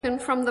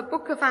From the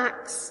book of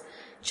Acts,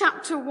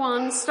 chapter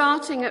 1,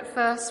 starting at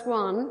verse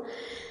 1,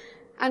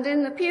 and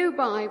in the Pew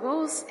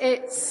Bibles,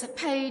 it's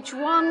page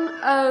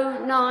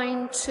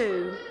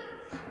 1092.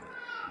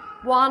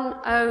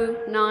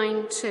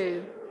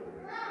 1092.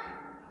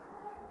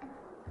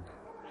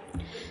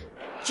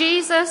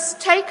 Jesus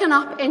taken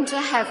up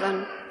into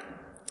heaven.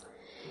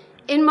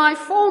 In my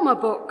former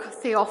book,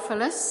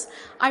 Theophilus,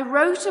 I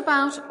wrote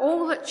about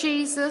all that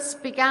Jesus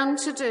began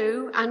to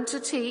do and to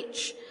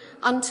teach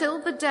until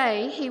the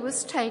day he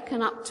was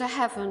taken up to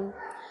heaven,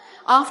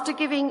 after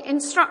giving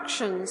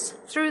instructions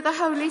through the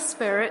Holy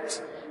Spirit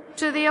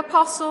to the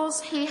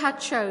apostles he had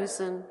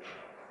chosen.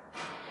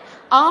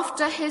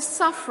 After his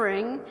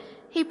suffering,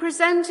 he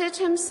presented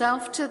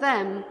himself to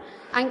them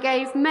and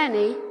gave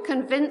many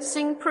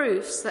convincing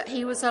proofs that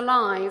he was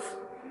alive.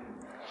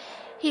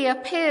 He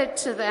appeared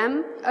to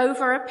them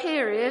over a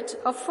period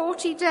of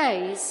 40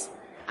 days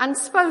and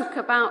spoke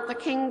about the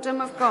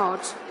kingdom of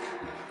God.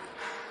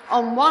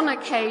 On one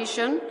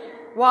occasion,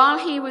 while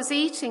he was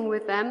eating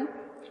with them,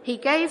 he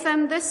gave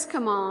them this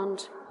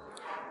command: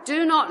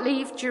 "Do not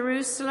leave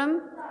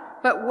Jerusalem,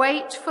 but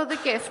wait for the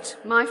gift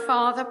my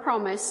Father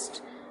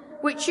promised,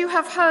 which you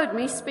have heard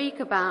me speak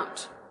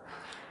about.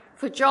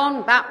 For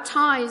John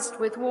baptized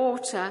with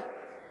water,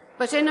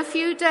 but in a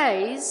few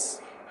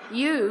days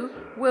you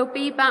will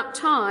be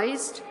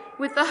baptized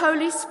with the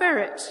Holy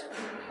Spirit."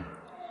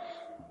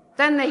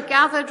 Then they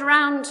gathered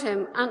round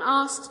him and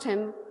asked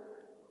him,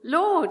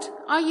 "Lord,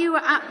 are you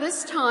at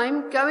this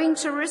time going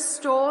to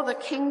restore the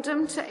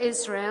kingdom to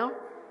Israel?"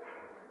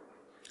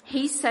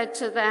 He said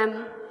to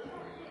them,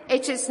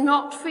 "It is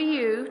not for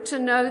you to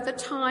know the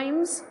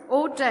times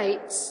or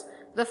dates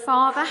the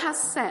Father has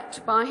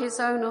set by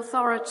his own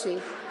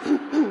authority,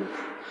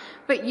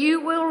 but you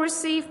will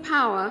receive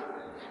power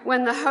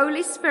when the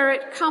Holy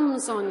Spirit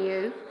comes on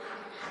you,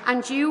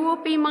 and you will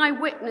be my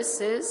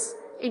witnesses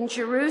in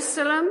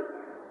Jerusalem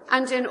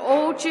and in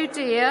all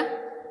Judea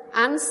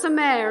and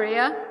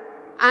Samaria,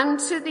 and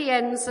to the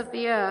ends of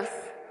the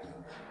earth."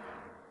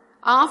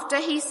 After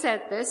he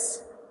said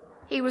this,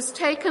 he was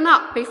taken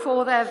up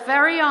before their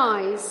very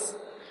eyes,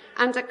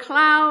 and a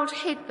cloud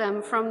hid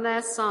him from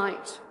their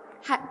sight.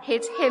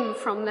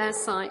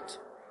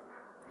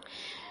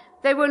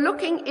 They were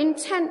looking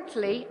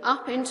intently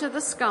up into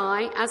the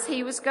sky as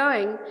he was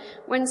going,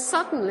 when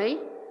suddenly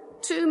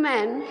 2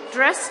 men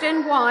dressed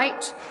in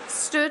white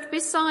stood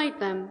beside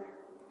them.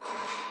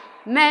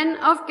 "Men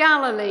of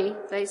Galilee,"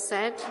 they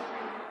said,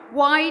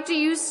 "why do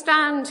you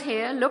stand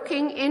here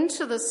looking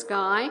into the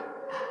sky?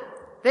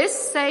 This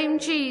same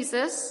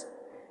Jesus,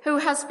 who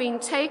has been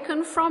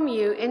taken from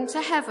you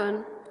into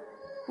heaven,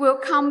 will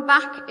come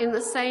back in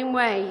the same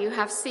way you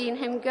have seen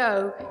him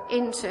go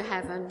into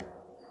heaven."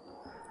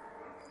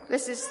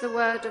 This is the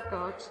word of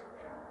God.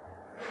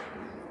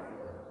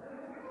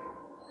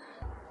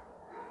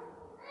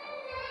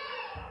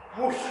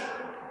 Whoosh!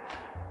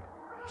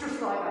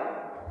 Just like that.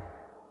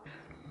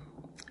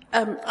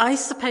 I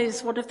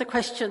suppose one of the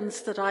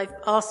questions that I've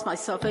asked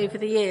myself over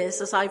the years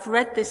as I've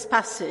read this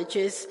passage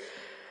is,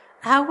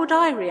 how would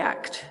I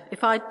react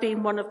if I'd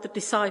been one of the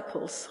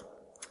disciples?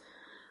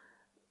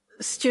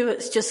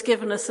 Stuart's just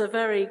given us a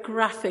very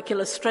graphic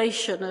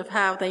illustration of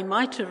how they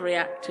might have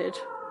reacted.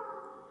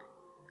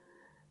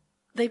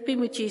 They'd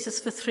been with Jesus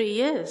for 3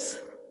 years.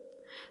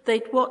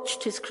 They'd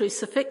watched his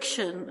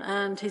crucifixion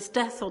and his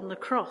death on the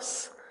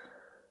cross.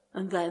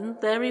 And then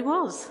there he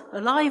was,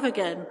 alive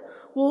again,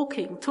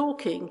 walking,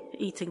 talking,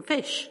 eating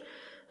fish,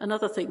 and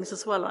other things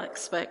as well, I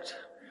expect.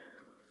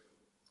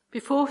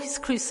 Before his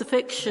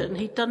crucifixion,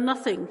 he'd done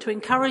nothing to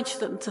encourage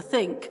them to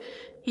think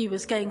he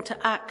was going to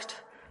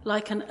act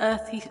like an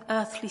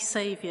earthly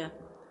saviour,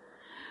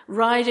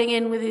 riding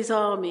in with his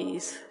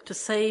armies to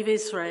save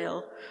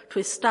Israel, to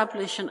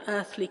establish an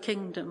earthly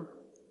kingdom.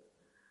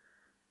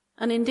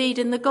 And indeed,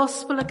 in the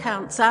gospel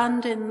accounts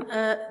and in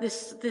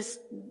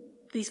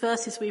these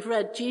verses we've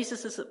read,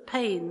 Jesus is at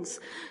pains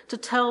to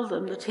tell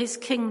them that his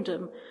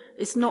kingdom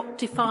is not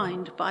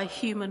defined by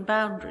human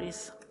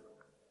boundaries.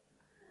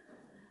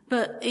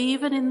 But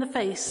even in the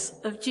face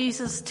of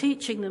Jesus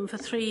teaching them for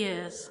 3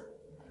 years,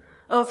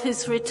 of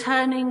his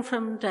returning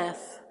from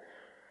death,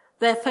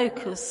 their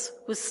focus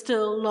was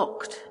still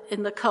locked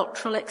in the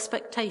cultural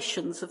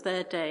expectations of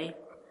their day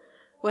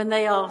when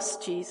they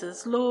asked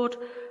Jesus, "Lord,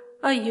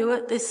 are you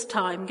at this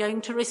time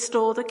going to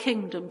restore the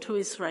kingdom to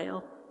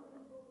Israel?"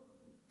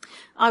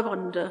 I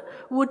wonder,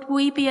 would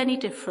we be any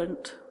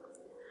different?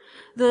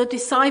 The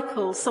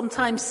disciples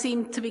sometimes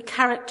seem to be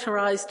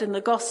characterized in the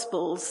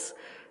Gospels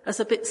as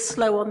a bit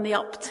slow on the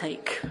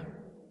uptake,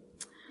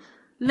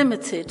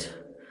 limited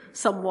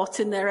somewhat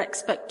in their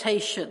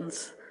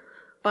expectations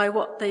by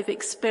what they've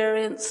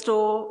experienced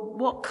or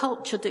what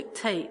culture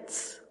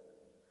dictates.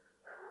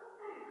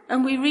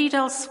 And we read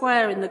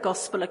elsewhere in the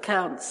gospel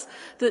accounts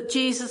that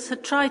Jesus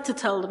had tried to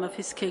tell them of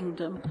his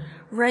kingdom,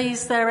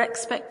 raise their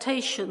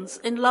expectations,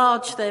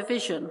 enlarge their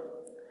vision.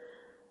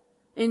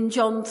 In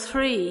John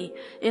 3,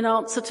 in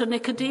answer to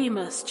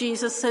Nicodemus,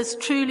 Jesus says,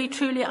 "Truly,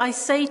 truly, I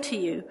say to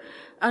you,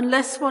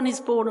 unless one is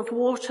born of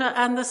water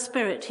and the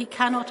Spirit, he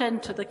cannot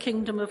enter the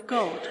kingdom of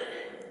God."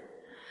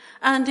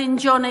 And in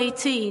John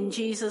 18,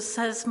 Jesus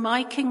says,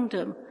 "My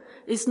kingdom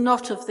is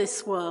not of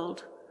this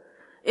world.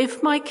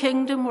 If my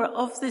kingdom were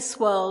of this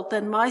world,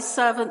 then my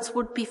servants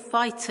would be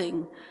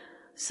fighting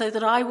so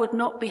that I would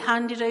not be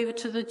handed over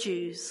to the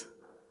Jews.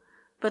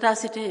 But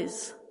as it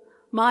is,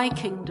 my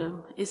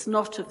kingdom is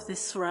not of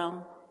this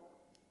realm."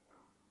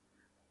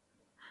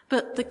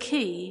 But the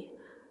key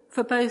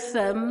for both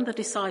them, the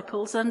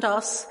disciples, and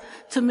us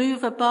to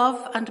move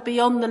above and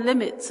beyond the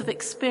limits of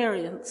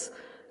experience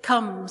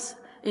comes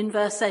in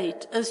verse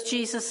 8, as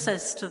Jesus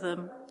says to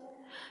them,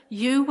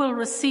 "You will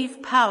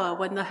receive power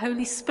when the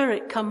Holy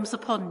Spirit comes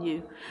upon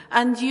you,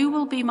 and you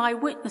will be my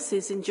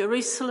witnesses in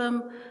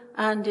Jerusalem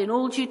and in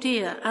all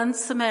Judea and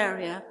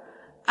Samaria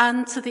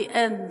and to the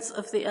ends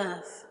of the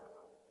earth."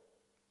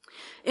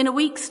 In a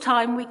week's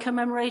time, we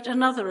commemorate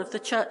another of the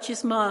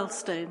church's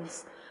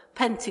milestones,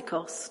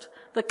 Pentecost,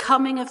 the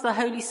coming of the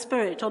Holy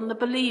Spirit on the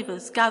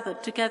believers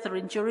gathered together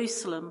in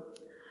Jerusalem,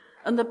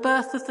 and the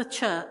birth of the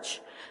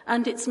church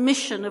and its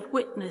mission of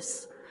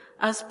witness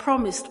as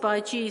promised by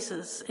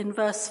Jesus in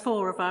verse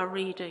 4 of our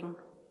reading.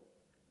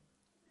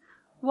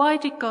 Why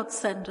did God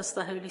send us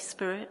the Holy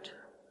Spirit?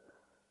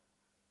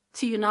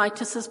 To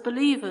unite us as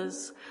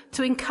believers,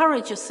 to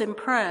encourage us in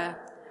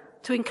prayer,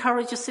 to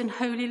encourage us in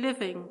holy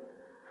living,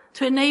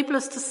 to enable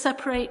us to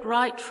separate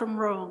right from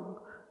wrong,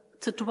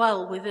 to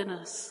dwell within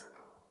us.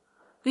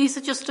 These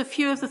are just a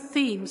few of the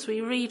themes we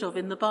read of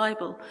in the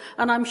Bible,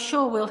 and I'm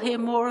sure we'll hear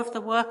more of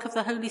the work of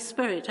the Holy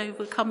Spirit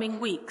over coming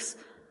weeks.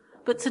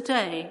 But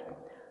today,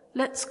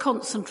 let's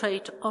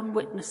concentrate on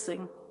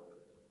witnessing.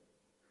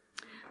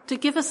 To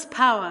give us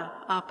power,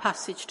 our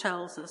passage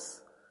tells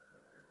us,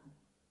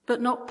 but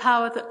not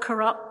power that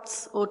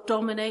corrupts or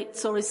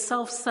dominates or is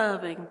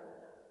self-serving,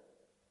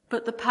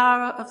 but the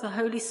power of the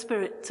Holy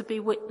Spirit to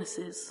be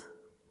witnesses.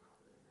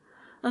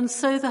 And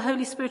so the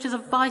Holy Spirit is a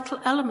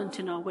vital element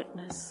in our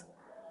witness,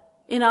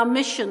 in our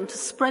mission to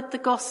spread the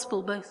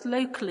gospel both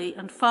locally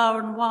and far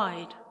and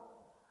wide.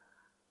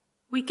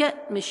 We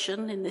get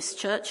mission in this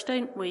church,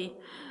 don't we?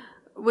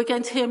 We're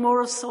going to hear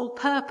more of Soul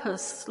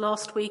Purpose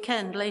last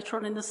weekend, later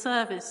on in the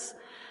service.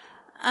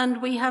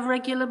 And we have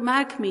regular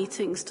MAG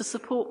meetings to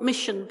support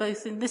mission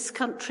both in this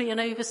country and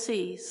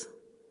overseas.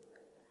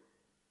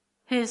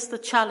 Here's the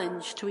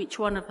challenge to each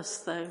one of us,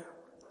 though.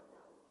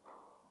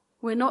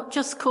 We're not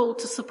just called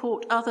to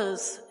support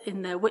others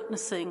in their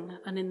witnessing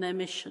and in their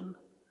mission.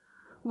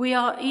 We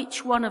are,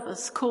 each one of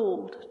us,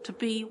 called to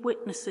be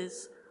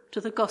witnesses to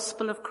the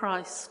gospel of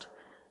Christ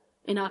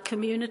in our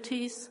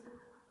communities,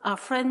 our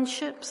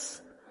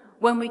friendships,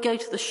 when we go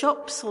to the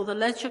shops or the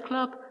leisure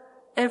club,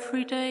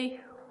 every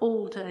day,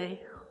 all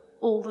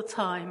the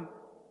time.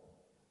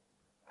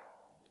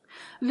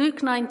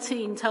 Luke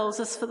 19 tells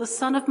us, "For the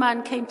Son of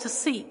Man came to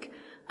seek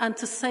and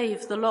to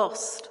save the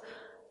lost."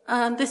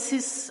 And this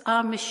is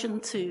our mission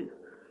too,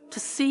 to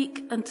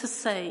seek and to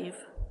save.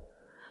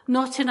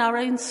 Not in our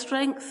own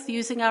strength,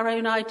 using our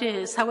own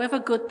ideas, however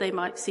good they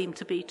might seem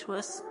to be to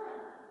us,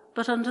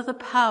 but under the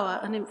power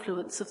and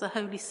influence of the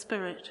Holy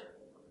Spirit.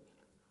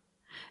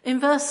 In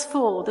verse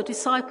 4, the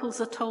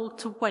disciples are told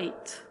to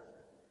wait.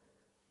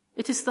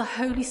 It is the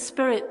Holy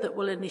Spirit that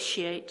will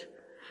initiate,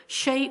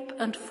 shape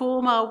and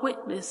form our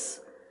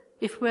witness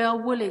if we are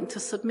willing to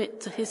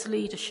submit to his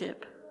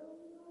leadership.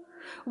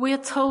 We are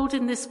told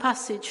in this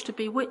passage to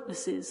be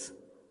witnesses,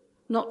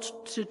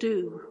 not to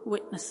do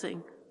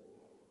witnessing,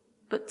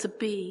 but to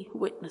be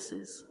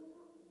witnesses.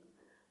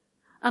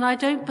 And I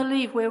don't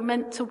believe we're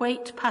meant to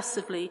wait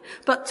passively,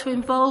 but to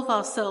involve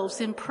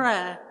ourselves in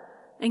prayer,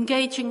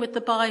 engaging with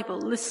the Bible,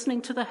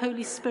 listening to the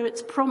Holy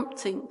Spirit's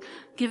prompting,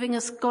 giving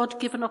us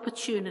God-given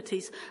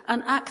opportunities,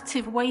 and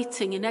active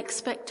waiting in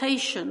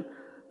expectation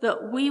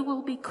that we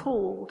will be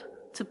called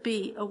to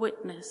be a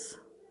witness.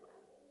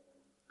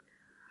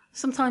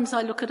 Sometimes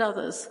I look at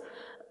others,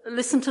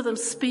 listen to them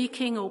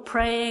speaking or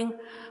praying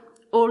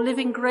or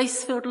living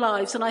grace-filled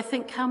lives, and I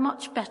think how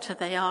much better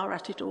they are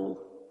at it all.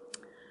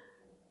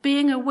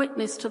 Being a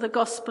witness to the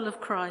gospel of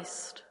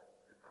Christ,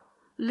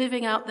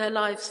 living out their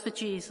lives for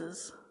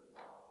Jesus.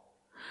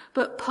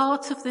 But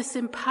part of this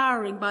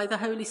empowering by the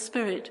Holy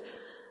Spirit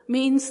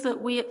means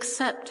that we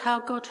accept how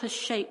God has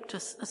shaped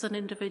us as an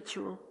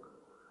individual,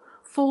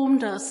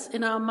 formed us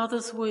in our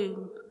mother's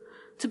womb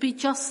to be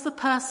just the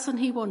person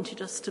he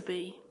wanted us to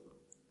be.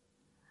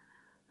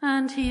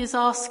 And he is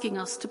asking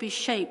us to be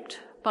shaped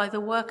by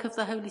the work of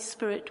the Holy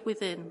Spirit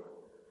within,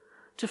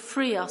 to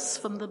free us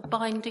from the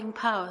binding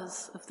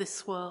powers of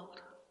this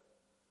world.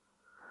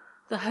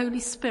 The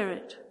Holy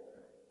Spirit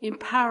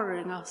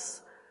empowering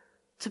us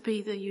to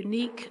be the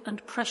unique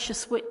and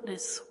precious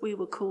witness we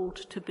were called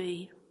to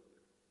be.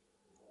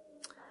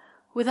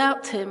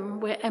 Without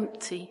him, we're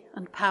empty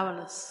and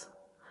powerless.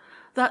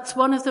 That's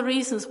one of the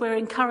reasons we're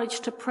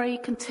encouraged to pray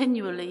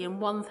continually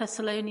in 1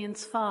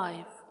 Thessalonians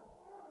 5.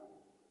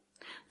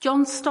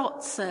 John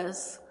Stott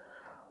says,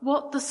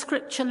 What the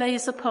scripture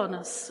lays upon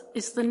us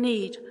is the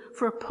need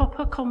for a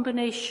proper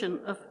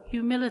combination of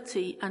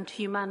humility and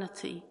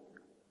humanity.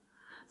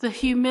 The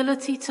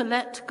humility to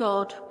let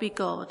God be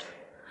God,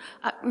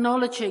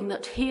 acknowledging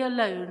that he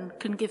alone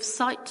can give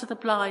sight to the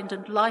blind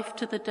and life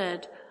to the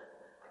dead,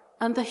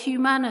 and the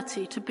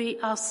humanity to be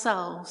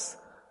ourselves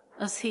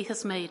as he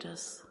has made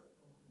us.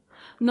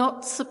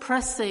 Not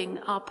suppressing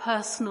our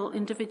personal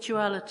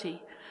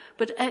individuality,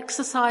 but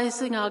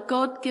exercising our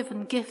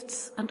God-given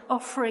gifts and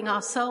offering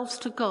ourselves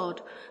to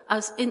God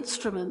as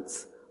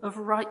instruments of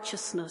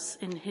righteousness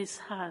in his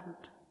hand.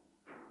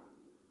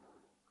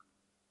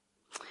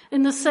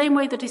 In the same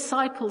way the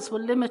disciples were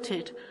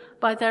limited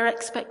by their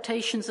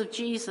expectations of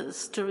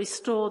Jesus to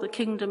restore the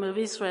kingdom of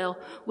Israel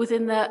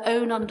within their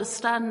own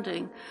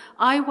understanding,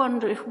 I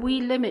wonder if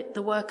we limit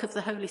the work of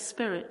the Holy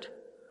Spirit,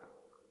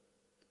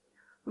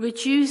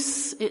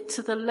 reduce it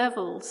to the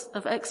levels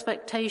of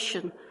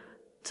expectation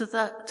to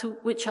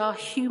which our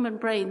human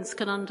brains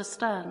can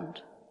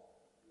understand.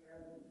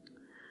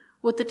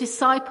 Would the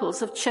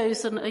disciples have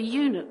chosen a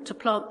eunuch to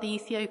plant the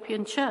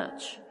Ethiopian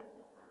church?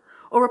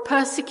 Or a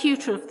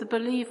persecutor of the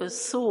believers,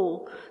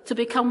 Saul, to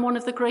become one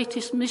of the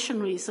greatest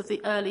missionaries of the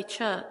early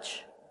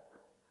church?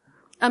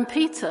 And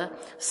Peter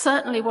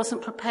certainly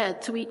wasn't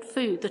prepared to eat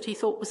food that he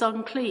thought was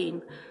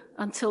unclean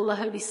until the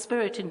Holy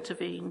Spirit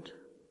intervened.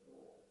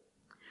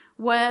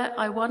 Where,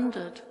 I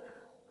wondered,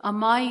 are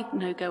my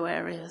no-go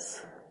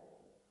areas?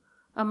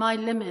 Are my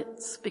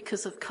limits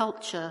because of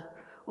culture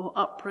or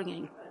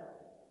upbringing?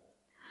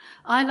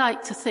 I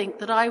like to think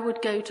that I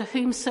would go to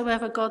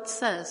whomsoever God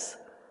says,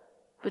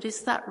 but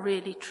is that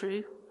really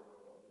true?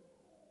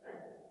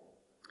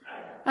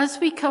 As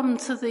we come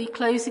to the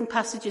closing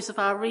passages of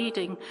our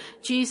reading,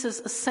 Jesus'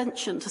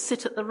 ascension to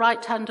sit at the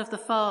right hand of the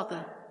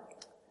Father,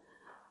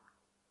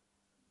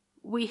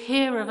 we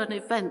hear of an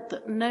event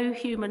that no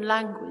human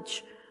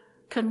language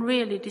can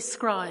really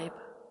describe.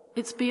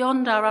 It's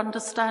beyond our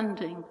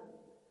understanding.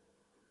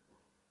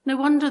 No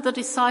wonder the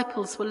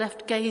disciples were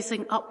left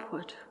gazing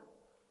upward.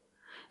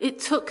 It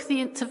took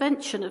the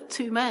intervention of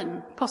two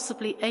men,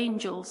 possibly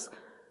angels,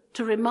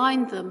 to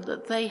remind them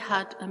that they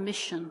had a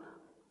mission.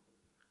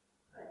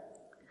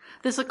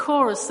 There's a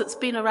chorus that's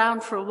been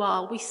around for a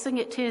while. We sing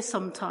it here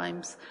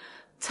sometimes.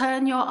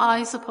 Turn your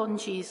eyes upon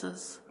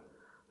Jesus.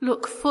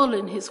 Look full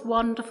in his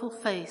wonderful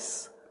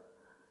face.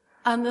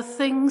 And the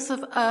things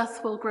of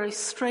earth will grow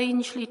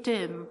strangely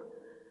dim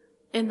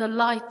in the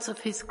light of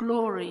his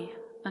glory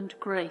and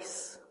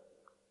grace.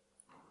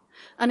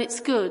 And it's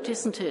good,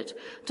 isn't it,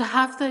 to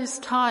have those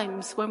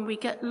times when we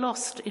get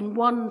lost in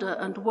wonder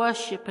and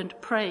worship and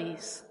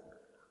praise.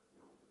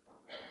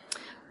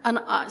 And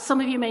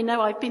some of you may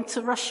know I've been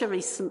to Russia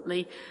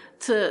recently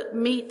to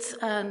meet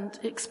and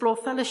explore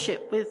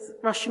fellowship with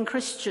Russian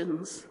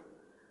Christians.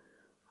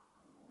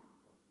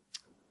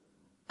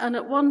 And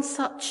at one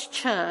such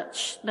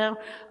church, now,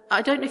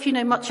 I don't know if you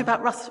know much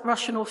about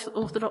Russian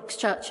Orthodox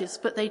churches,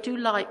 but they do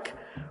like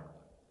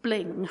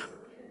bling.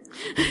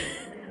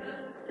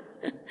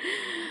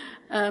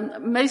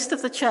 Most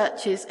of the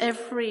churches,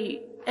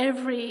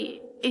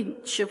 every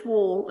inch of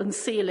wall and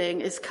ceiling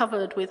is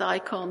covered with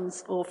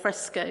icons or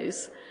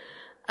frescoes.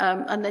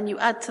 And then you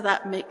add to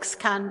that mix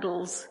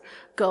candles,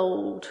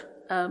 gold,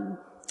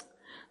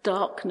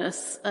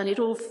 darkness, and it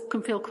all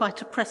can feel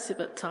quite oppressive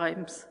at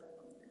times.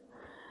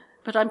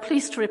 But I'm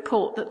pleased to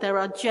report that there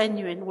are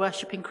genuine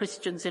worshipping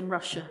Christians in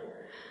Russia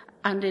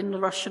and in the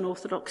Russian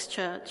Orthodox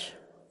Church.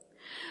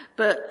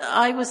 But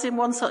I was in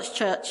one such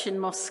church in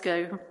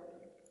Moscow,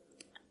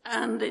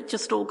 and it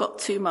just all got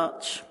too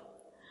much.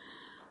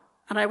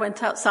 And I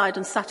went outside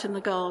and sat in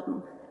the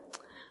garden.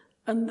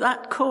 And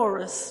that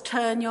chorus,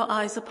 turn your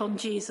eyes upon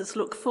Jesus,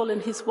 look full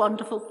in his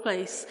wonderful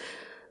face,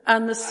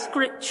 and the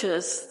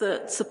scriptures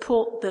that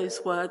support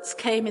those words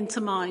came into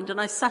mind. And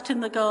I sat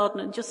in the garden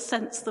and just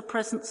sensed the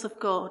presence of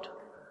God.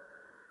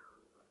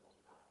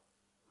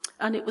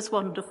 And it was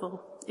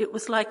wonderful. It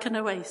was like an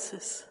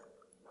oasis.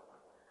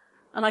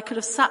 And I could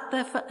have sat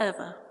there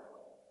forever.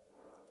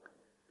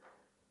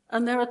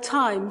 And there are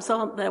times,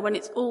 aren't there, when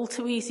it's all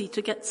too easy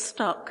to get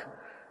stuck,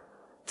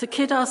 to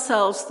kid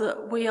ourselves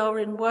that we are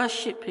in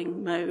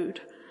worshipping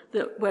mode,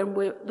 that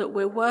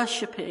we're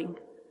worshipping,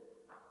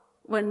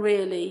 when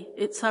really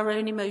it's our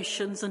own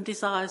emotions and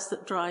desires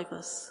that drive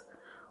us.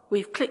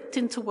 We've clicked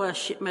into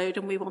worship mode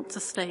and we want to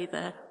stay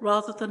there,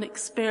 rather than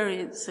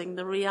experiencing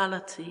the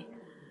reality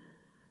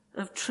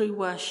of true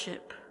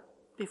worship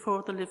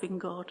before the living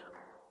God.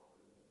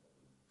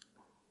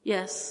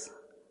 Yes,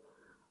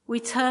 we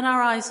turn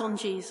our eyes on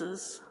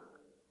Jesus.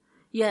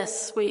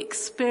 Yes, we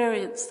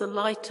experience the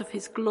light of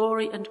his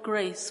glory and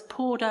grace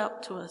poured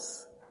out to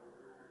us.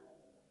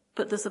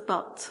 But there's a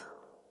but.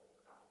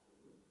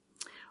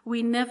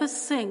 We never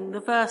sing the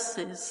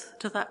verses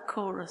to that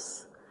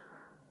chorus,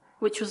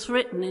 which was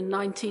written in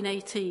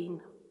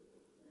 1918.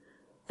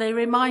 They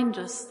remind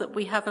us that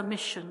we have a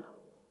mission.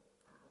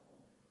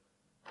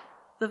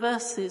 The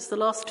verses, the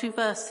last two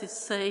verses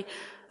say,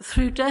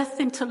 through death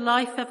into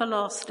life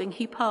everlasting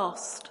he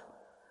passed,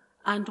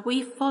 and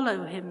we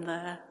follow him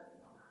there.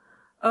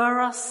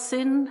 O'er us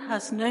sin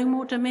has no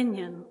more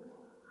dominion,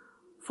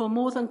 for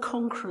more than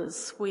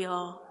conquerors we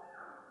are.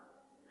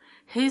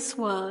 His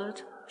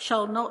word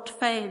shall not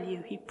fail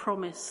you, he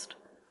promised.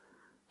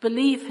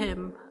 Believe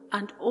him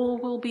and all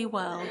will be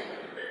well.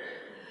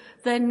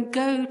 Then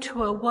go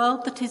to a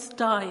world that is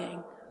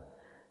dying,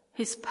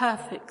 his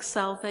perfect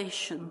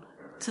salvation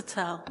to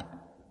tell.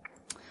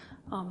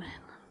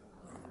 Amen.